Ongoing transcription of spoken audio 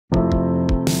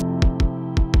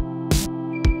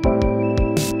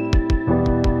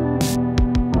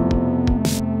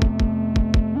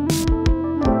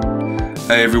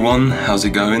Hey everyone, how's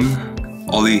it going?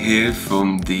 Ollie here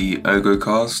from the Ergo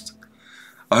Cast.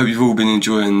 I hope you've all been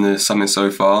enjoying the summit so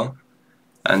far,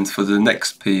 and for the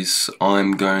next piece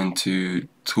I'm going to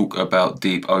talk about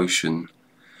Deep Ocean,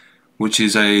 which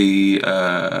is a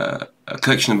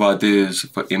collection of ideas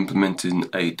for implementing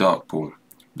a dark pool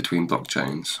between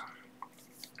blockchains.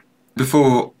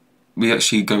 Before we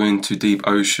actually go into Deep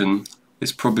Ocean,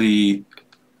 it's probably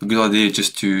a good idea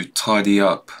just to tidy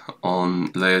up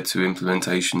on layer 2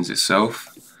 implementations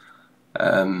itself.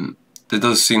 There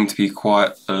does seem to be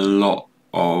quite a lot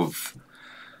of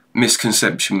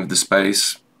misconception with the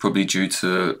space, probably due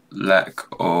to lack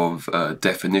of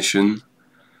definition.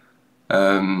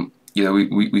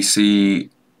 We see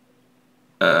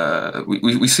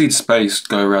the space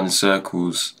go around in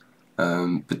circles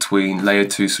between layer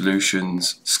 2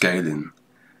 solutions scaling,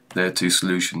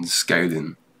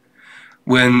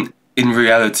 when in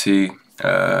reality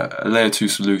a layer 2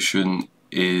 solution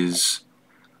is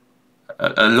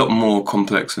a lot more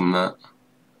complex than that.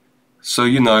 So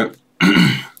I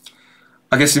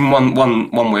guess in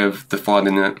one way of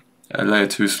defining it, a layer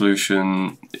 2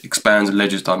 solution expands a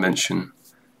ledger's dimension.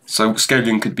 So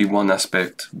scaling could be one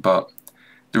aspect, but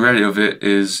the reality of it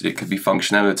is it could be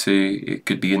functionality, it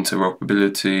could be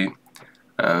interoperability,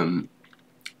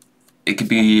 it could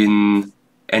be in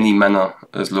any manner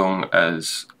as long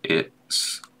as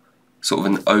it's sort of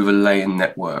an overlaying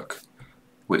network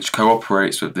which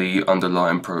cooperates with the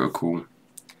underlying protocol.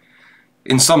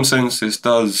 In some sense, this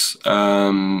does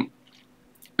rule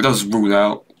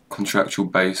out contractual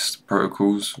based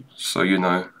protocols, so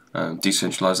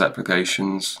decentralized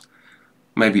applications,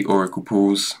 maybe Oracle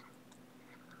pools,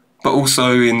 but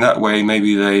also in that way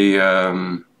maybe they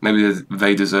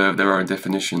deserve their own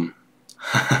definition.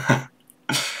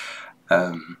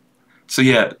 So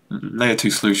yeah, layer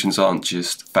 2 solutions aren't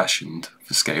just fashioned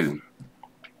for scaling.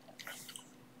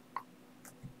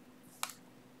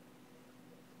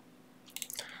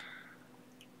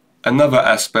 Another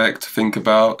aspect to think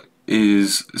about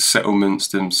is settlements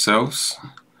themselves.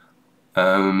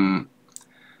 In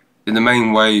the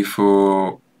main way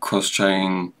for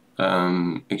cross-chain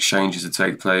exchanges to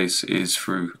take place is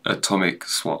through atomic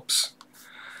swaps,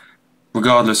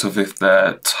 regardless of if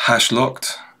they're hash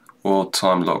locked or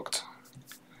time locked.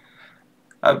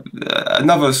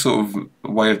 Another sort of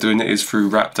way of doing it is through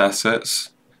wrapped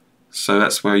assets. So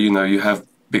that's where you have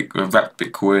wrapped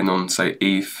Bitcoin on, say,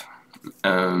 ETH,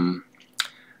 and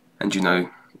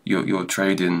you're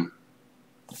trading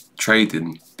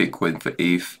Bitcoin for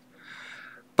ETH.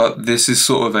 But this is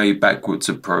sort of a backwards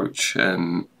approach,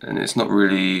 and it's not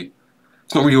really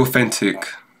authentic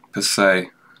per se.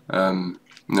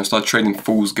 It's like trading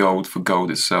fool's gold for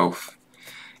gold itself.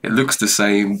 It looks the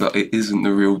same, but it isn't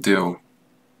the real deal.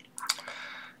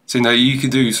 So you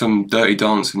could do some dirty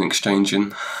dancing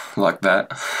exchanging like that.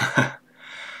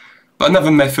 But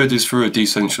another method is through a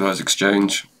decentralized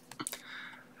exchange.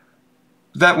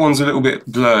 That one's a little bit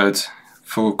blurred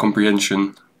for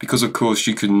comprehension because, of course,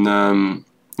 you can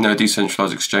a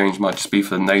decentralized exchange might just be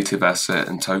for the native asset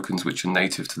and tokens which are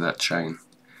native to that chain.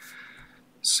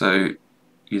 So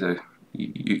you're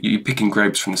picking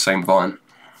grapes from the same vine.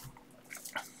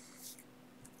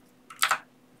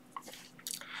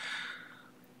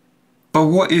 But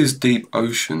what is Deep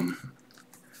Ocean?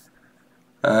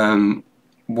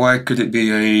 Why could it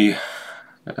be a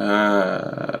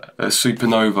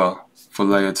supernova for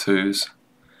layer 2s?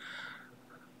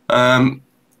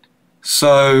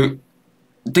 So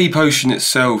Deep Ocean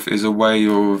itself is a way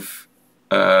of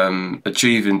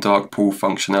achieving dark pool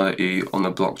functionality on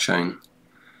a blockchain.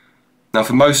 Now,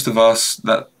 for most of us,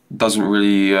 that doesn't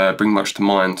really bring much to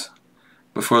mind,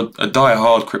 but for a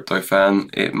die-hard crypto fan,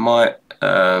 it might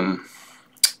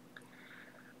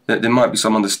there might be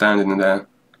some understanding in there.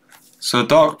 So a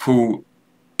dark pool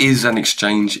is an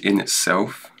exchange in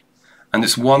itself, and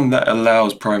it's one that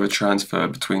allows private transfer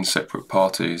between separate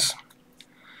parties.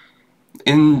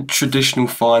 In traditional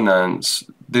finance,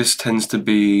 this tends to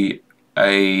be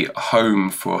a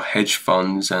home for hedge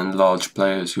funds and large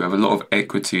players who have a lot of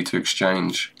equity to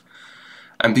exchange.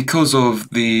 And because of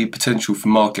the potential for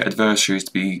market adversaries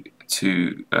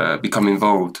to become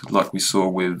involved, like we saw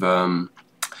with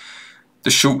the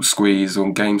short squeeze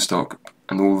on GameStop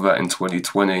and all of that in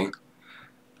 2020,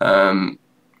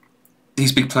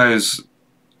 these big players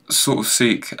sort of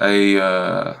seek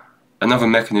another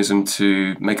mechanism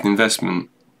to make an investment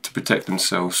to protect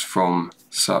themselves from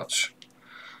such.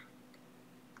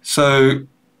 So,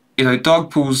 dark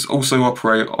pools also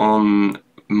operate on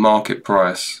market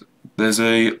price. There's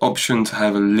an option to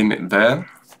have a limit there,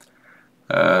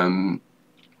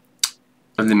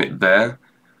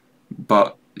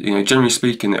 but generally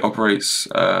speaking, it operates.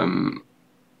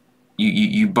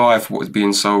 You buy for what is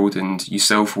being sold and you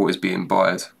sell for what is being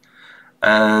bought.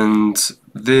 And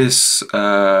this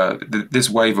this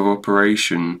wave of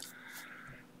operation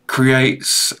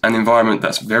creates an environment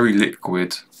that's very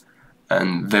liquid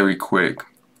and very quick.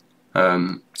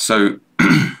 So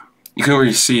you can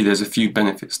already see there's a few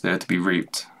benefits there to be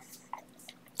reaped.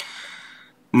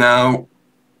 Now,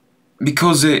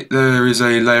 because there is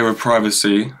a layer of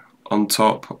privacy on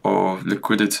top of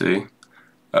liquidity,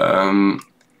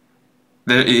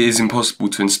 it is impossible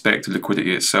to inspect the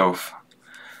liquidity itself.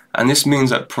 And this means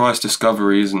that price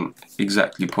discovery isn't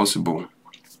exactly possible.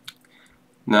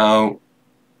 Now,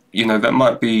 that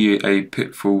might be a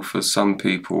pitfall for some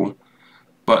people,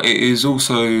 but it is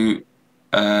also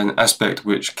an aspect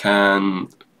which can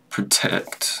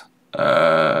protect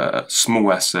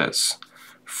small assets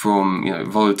from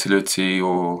volatility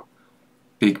or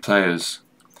big players.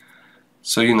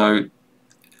 So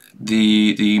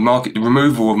the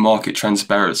removal of market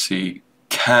transparency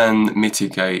can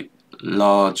mitigate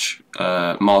large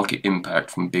market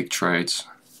impact from big trades.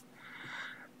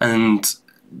 And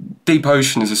Deep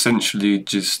Ocean is essentially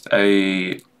just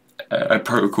a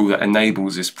protocol that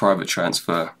enables this private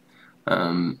transfer.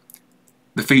 The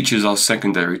features are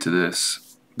secondary to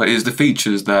this, but it's the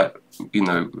features that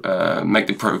make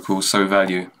the protocol so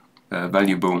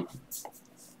valuable.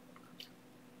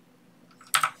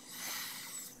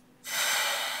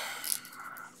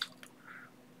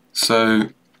 So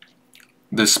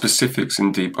the specifics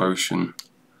in Deep Ocean.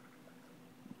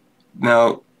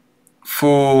 Now,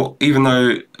 even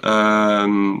though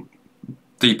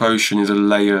Deep Ocean is a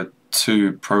layer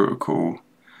 2 protocol,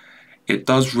 it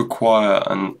does require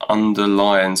an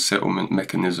underlying settlement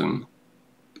mechanism.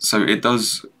 So it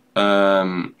does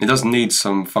need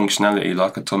some functionality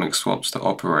like atomic swaps to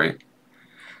operate.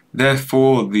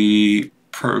 Therefore, the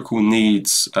protocol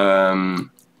needs a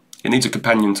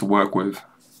companion to work with.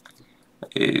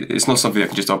 It's not something that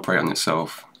can just operate on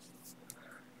itself.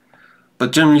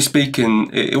 But generally speaking,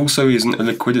 it also isn't a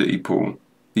liquidity pool,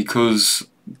 because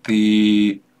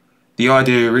the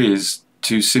idea is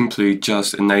to simply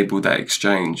just enable that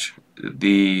exchange.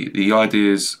 The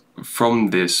ideas from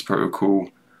this protocol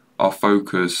are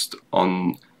focused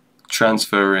on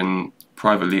transferring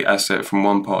privately asset from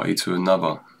one party to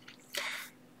another.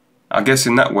 I guess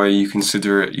in that way you can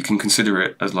consider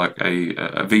it as like a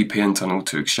VPN tunnel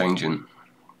to exchanging.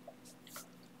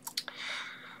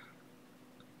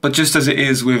 But just as it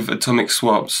is with atomic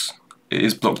swaps, it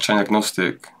is blockchain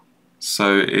agnostic,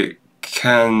 so it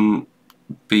can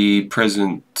be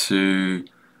present to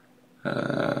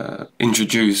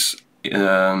introduce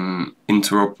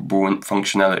interoperable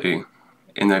functionality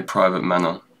in a private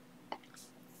manner.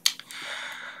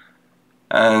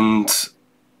 And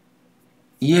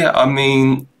yeah, I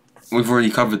mean, we've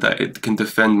already covered that it can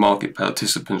defend market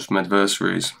participants from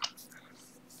adversaries.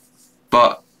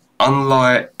 But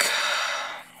unlike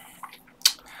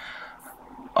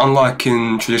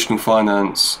in traditional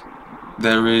finance,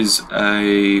 there is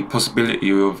a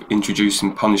possibility of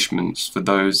introducing punishments for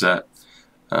those that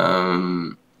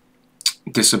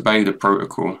disobey the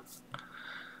protocol.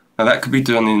 Now that could be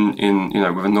done in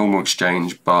with a normal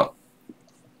exchange, but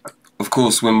of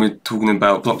course when we're talking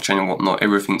about blockchain and whatnot,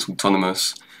 everything's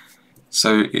autonomous,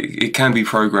 so it can be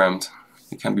programmed.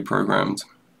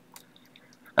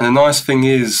 And the nice thing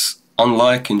is,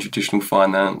 unlike in traditional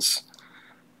finance,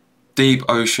 Deep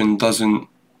Ocean doesn't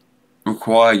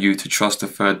require you to trust a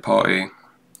third party.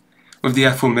 With the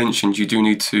aforementioned, you do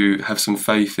need to have some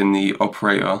faith in the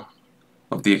operator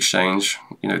of the exchange,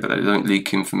 that they don't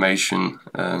leak information,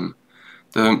 they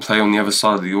don't play on the other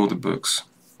side of the order books.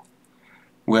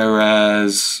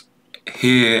 Whereas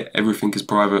here, everything is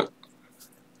private.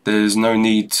 There's no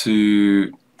need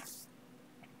to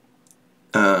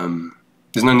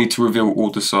reveal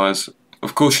order size.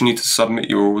 Of course you need to submit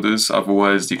your orders,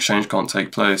 otherwise the exchange can't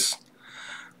take place.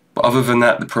 But other than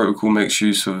that, the protocol makes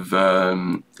use of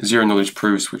zero knowledge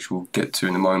proofs, which we'll get to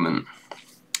in a moment.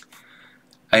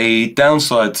 A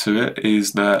downside to it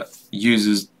is that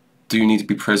users do need to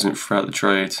be present throughout the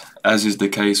trade, as is the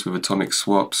case with atomic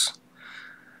swaps.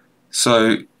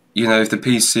 So, if the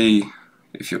PC,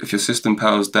 if your system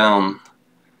powers down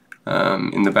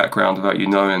in the background without you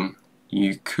knowing,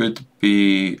 you could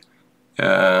meet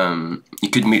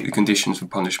the conditions for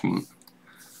punishment,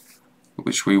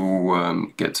 which we will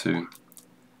get to.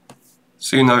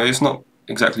 So it's not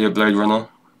exactly a Blade Runner,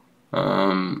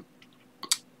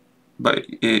 but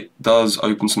it does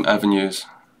open some avenues.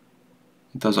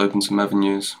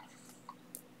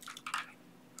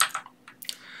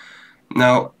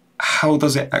 Now, how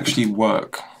does it actually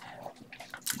work?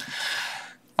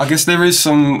 I guess there is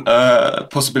some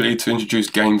possibility to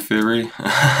introduce game theory,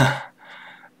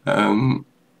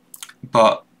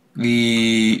 but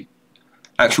the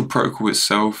actual protocol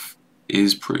itself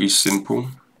is pretty simple.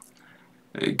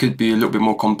 It could be a little bit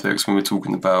more complex when we're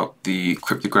talking about the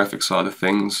cryptographic side of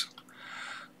things,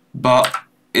 but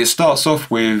it starts off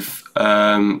with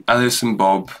Alice and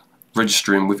Bob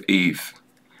registering with Eve,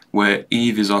 where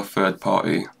Eve is our third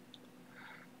party.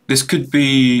 This could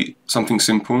be something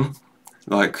simple,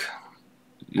 like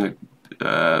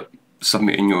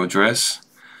submitting your address.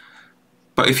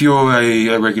 But if you're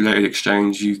a regulated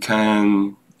exchange,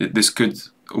 this could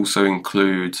also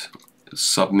include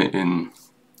submitting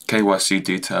KYC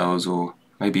details or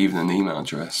maybe even an email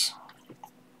address.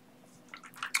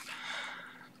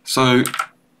 So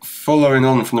following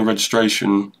on from the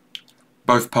registration,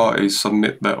 both parties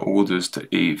submit their orders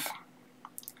to Eve.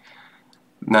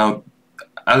 Now,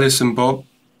 Alice and Bob,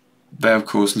 they're of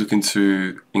course looking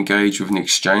to engage with an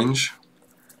exchange,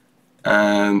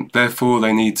 and therefore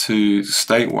they need to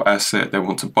state what asset they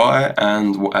want to buy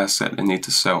and what asset they need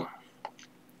to sell,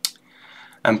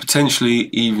 and potentially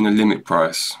even a limit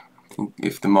price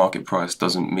if the market price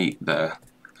doesn't meet their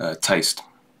taste.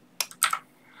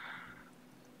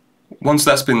 Once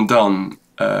that's been done,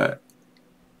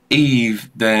 Eve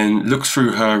then looks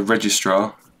through her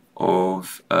registrar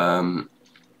of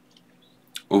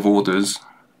orders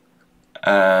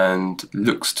and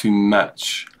looks to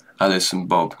match Alice and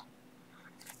Bob.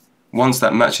 Once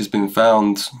that match has been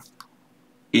found,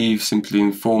 Eve simply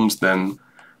informs them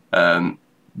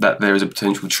that there is a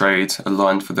potential trade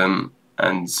aligned for them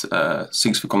and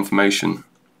seeks for confirmation.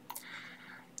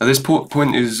 Now this part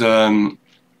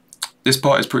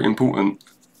is pretty important,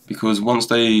 because once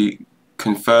they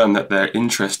confirm that they're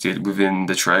interested within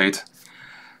the trade,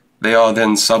 they are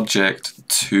then subject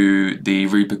to the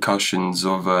repercussions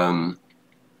of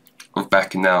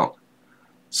backing out.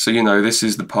 So this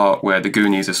is the part where the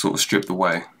Goonies are sort of stripped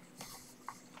away.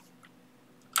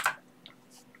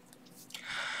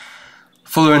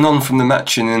 Following on from the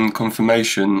matching and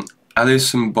confirmation,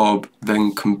 Alice and Bob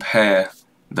then compare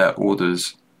their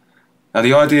orders. Now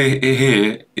the idea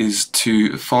here is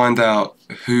to find out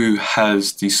who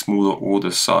has the smaller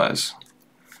order size,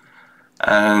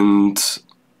 and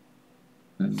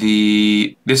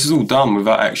this is all done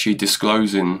without actually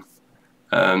disclosing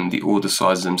the order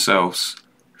sizes themselves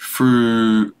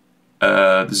through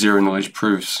the zero knowledge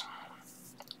proofs.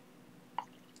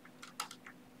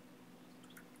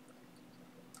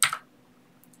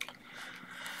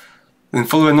 Then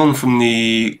following on from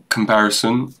the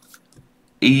comparison,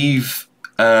 Eve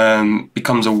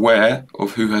becomes aware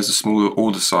of who has a smaller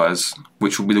order size,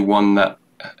 which will be the one that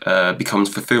becomes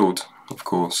fulfilled, of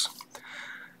course.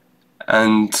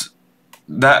 And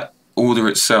that order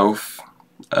itself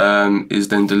is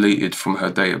then deleted from her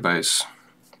database,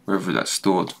 wherever that's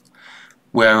stored.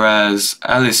 Whereas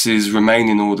Alice's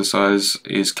remaining order size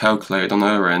is calculated on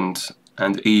her end,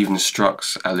 and Eve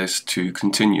instructs Alice to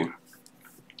continue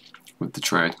with the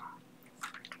trade.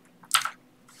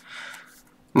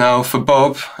 Now for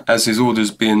Bob, as his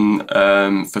order's been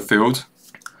fulfilled,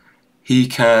 he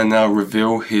can now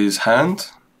reveal his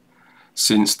hand,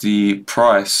 since the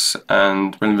price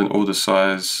and relevant order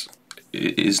size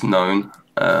is known.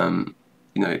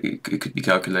 It could be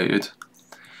calculated,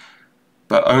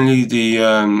 but only the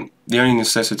only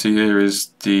necessity here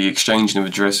is the exchanging of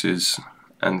addresses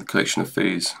and the collection of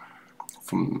fees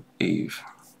from Eve.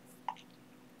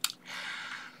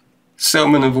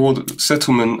 Settlement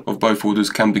of both orders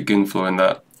can begin following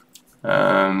that,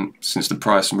 since the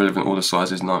price and relevant order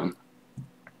size is known.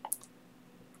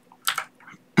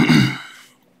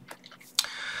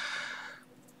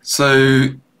 So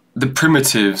the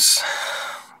primitives,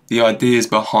 the ideas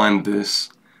behind this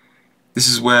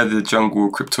is where the jungle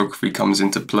of cryptography comes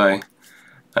into play,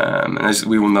 and as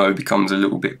we all know, it becomes a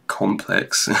little bit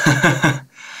complex.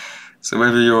 So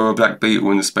whether you're a black beetle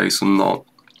in the space or not,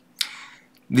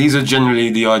 these are generally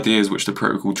the ideas which the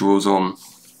protocol draws on.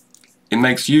 It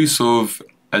makes use of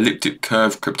elliptic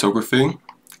curve cryptography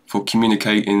for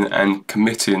communicating and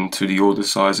committing to the order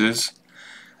sizes,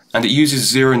 and it uses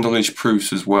zero knowledge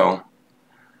proofs as well.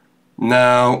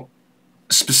 Now,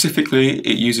 specifically,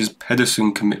 it uses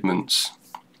Pedersen commitments,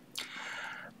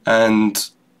 and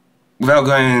without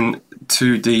going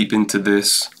too deep into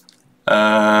this,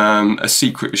 a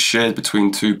secret is shared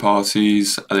between two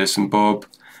parties, Alice and Bob,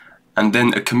 and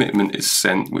then a commitment is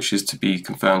sent, which is to be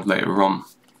confirmed later on.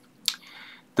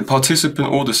 The participant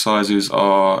order sizes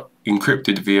are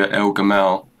encrypted via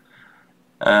Ergo,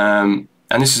 and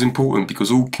this is important because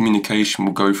all communication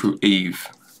will go through Eve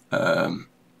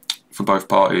for both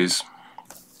parties.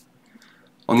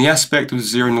 On the aspect of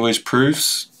zero knowledge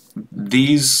proofs,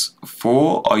 these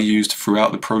 4 are used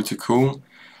throughout the protocol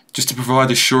just to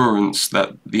provide assurance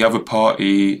that the other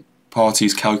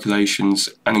party's calculations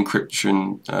and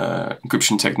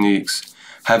encryption techniques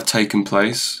have taken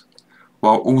place,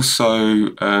 while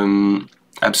also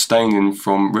abstaining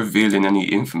from revealing any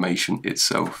information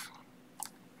itself.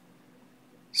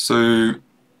 So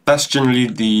that's generally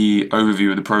the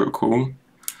overview of the protocol.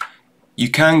 You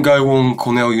can go on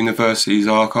Cornell University's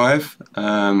archive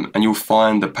and you'll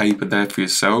find a paper there for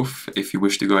yourself if you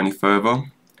wish to go any further.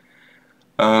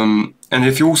 And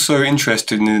if you're also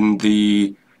interested in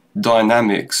the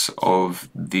dynamics of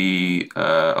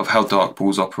how dark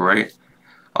pools operate,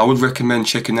 I would recommend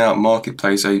checking out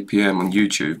Marketplace APM on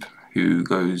YouTube, who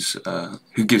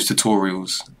gives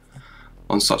tutorials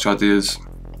on such ideas.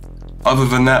 Other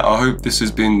than that, I hope this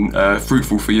has been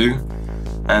fruitful for you,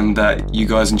 and that you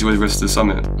guys enjoy the rest of the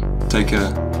summit. Take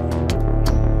care.